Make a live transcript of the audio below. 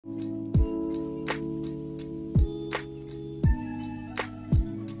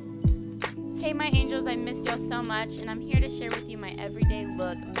Hey my angels, I missed y'all so much, and I'm here to share with you my everyday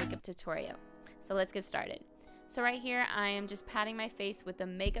look makeup tutorial. So let's get started. So right here I am just patting my face with the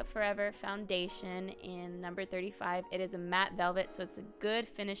Makeup Forever foundation in number 35. It is a matte velvet, so it's a good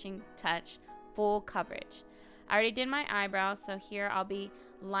finishing touch, full coverage. I already did my eyebrows, so here I'll be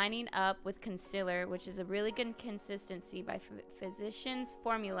lining up with concealer, which is a really good consistency by Physicians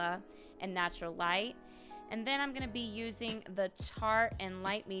Formula and Natural Light. And then I'm going to be using the Tarte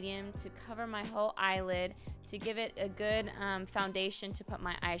Enlight medium to cover my whole eyelid to give it a good foundation to put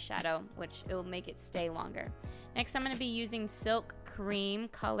my eyeshadow, which it will make it stay longer. Next, I'm going to be using Silk Cream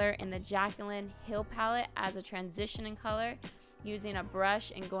color in the Jacylin Hill palette as a transitioning color, using a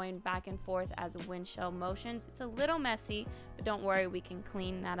brush and going back and forth as windshield motions. It's a little messy, but don't worry, we can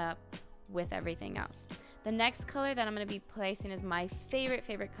clean that up with everything else. The next color that I'm going to be placing is my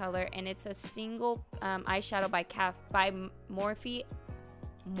favorite color, and it's a single eyeshadow by Morphee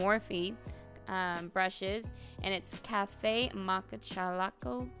brushes, and it's Cafe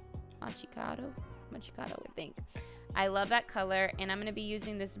Macchiato, I think. I love that color, and I'm going to be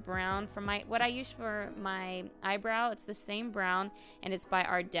using this brown for what I use for my eyebrow. It's the same brown, and it's by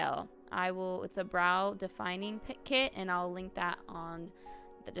Ardel. It's a brow defining kit, and I'll link that on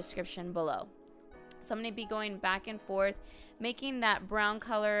the description below. So I'm going to be going back and forth, making that brown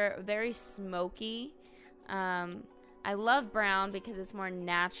color very smoky. I love brown because it's more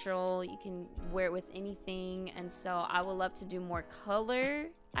natural. You can wear it with anything, and so I would love to do more color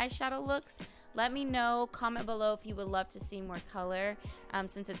eyeshadow looks. Let me know, comment below if you would love to see more color.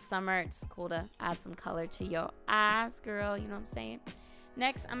 Since it's summer, it's cool to add some color to your eyes, girl, you know what I'm saying?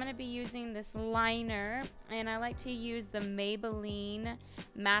 Next, I'm going to be using this liner, and I like to use the Maybelline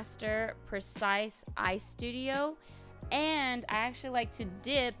Masterpiece Eyestudio, and I actually like to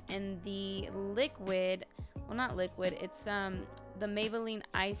dip in the liquid, well, not liquid, it's the Maybelline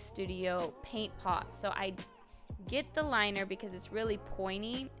Eyestudio paint pot. So I get the liner because it's really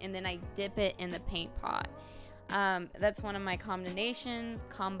pointy, and then I dip it in the paint pot. That's one of my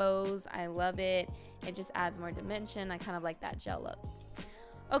combos. I love it. It just adds more dimension. I kind of like that gel look.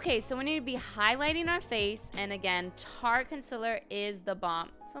 Okay, so we need to be highlighting our face, and again, Tarte concealer is the bomb.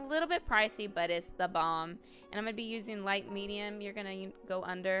 It's a little bit pricey, but it's the bomb. And I'm going to be using light medium. You're going to go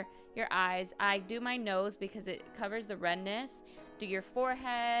under your eyes. I do my nose because it covers the redness. Do your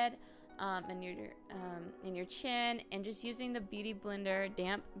forehead and your chin, and just using the beauty blender,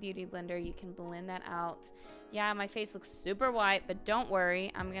 damp beauty blender, you can blend that out. Yeah, my face looks super white, but don't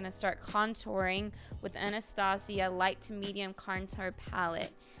worry. I'm going to start contouring with Anastasia light to medium contour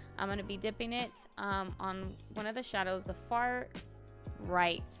palette. I'm going to be dipping it on one of the shadows, the far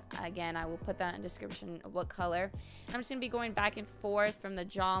right. Again, I will put that in the description of what color. And I'm just going to be going back and forth from the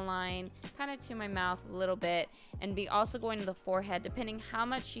jawline kind of to my mouth a little bit, and be also going to the forehead. Depending how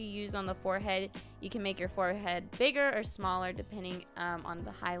much you use on the forehead, you can make your forehead bigger or smaller depending on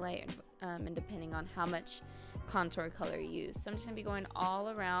the highlight and depending on how much contour color you use. So I'm just going to be going all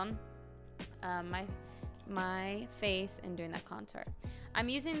around my face and doing that contour. I'm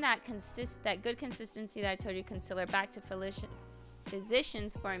using that good consistency that I told you, concealer, back to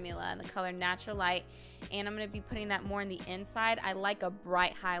Physicians Formula in the color Natural Light, and I'm going to be putting that more in the inside. I like a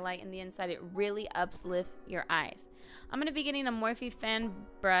bright highlight in the inside. It really uplifts your eyes. I'm going to be getting a Morphee fan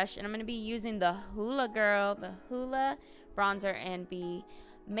brush, and I'm going to be using the Hoola bronzer, and be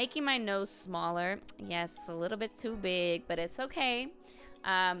making my nose smaller. Yes, it's a little bit too big, but it's okay.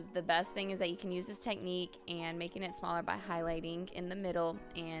 The best thing is that you can use this technique and making it smaller by highlighting in the middle,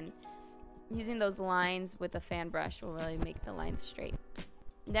 and using those lines with a fan brush will really make the lines straight.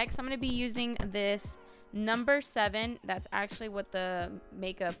 Next, I'm going to be using this number 7. That's actually what the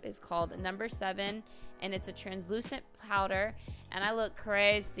makeup is called, number 7, and it's a translucent powder. And I look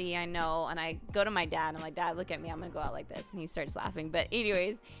crazy, I know, and I go to my dad and I'm like, Dad, look at me, I'm gonna go out like this, and he starts laughing. But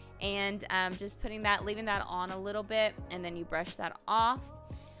anyways, and just leaving that on a little bit, and then you brush that off.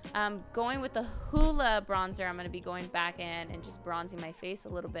 Going with the Hoola bronzer, I'm going to be going back in and just bronzing my face a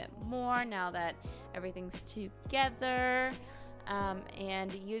little bit more now that everything's together.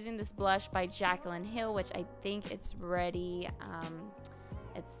 And using this blush by Jacylin Hill, which I think it's ready.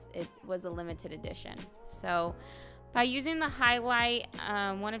 It was a limited edition. So by using the highlight,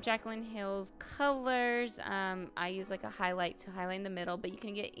 one of Jacylin Hill's colors, I use like a highlight to highlight in the middle, but you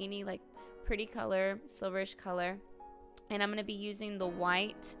can get any like pretty color, silverish color. And I'm going to be using the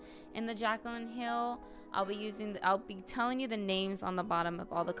white in the Jacylin Hill. I'll be telling you the names on the bottom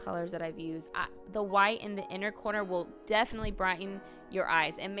of all the colors that I've used. The white in the inner corner will definitely brighten your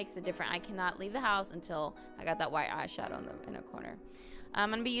eyes. It makes a difference. I cannot leave the house until I got that white eyeshadow in the inner corner. I'm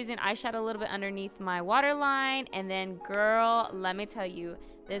going to be using eyeshadow a little bit underneath my waterline. And then, girl, let me tell you,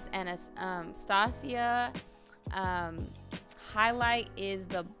 This Anastasia highlight is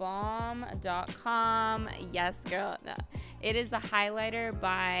the bomb.com. Yes, girl. No. It is the highlighter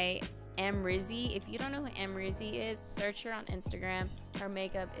by M. Rizzy. If you don't know who M. Rizzy is, search her on Instagram. Her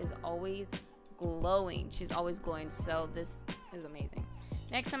makeup is always glowing. She's always glowing. So this is amazing.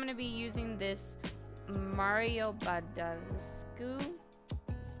 Next, I'm going to be using this Mario Badescu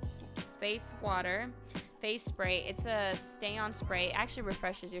face spray. It's a stay on spray. It actually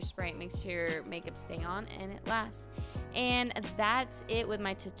refreshes your spray. It makes your makeup stay on and it lasts. And that's it with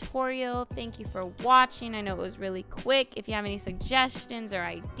my tutorial. Thank you for watching. I know it was really quick. If you have any suggestions or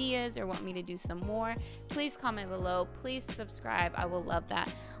ideas or want me to do some more, please comment below. Please subscribe. I will love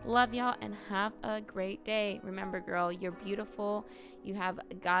that. Love y'all and have a great day. Remember, girl, you're beautiful. You have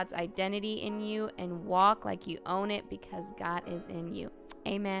God's identity in you, and walk like you own it because God is in you.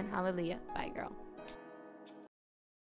 Amen. Hallelujah. Bye, girl.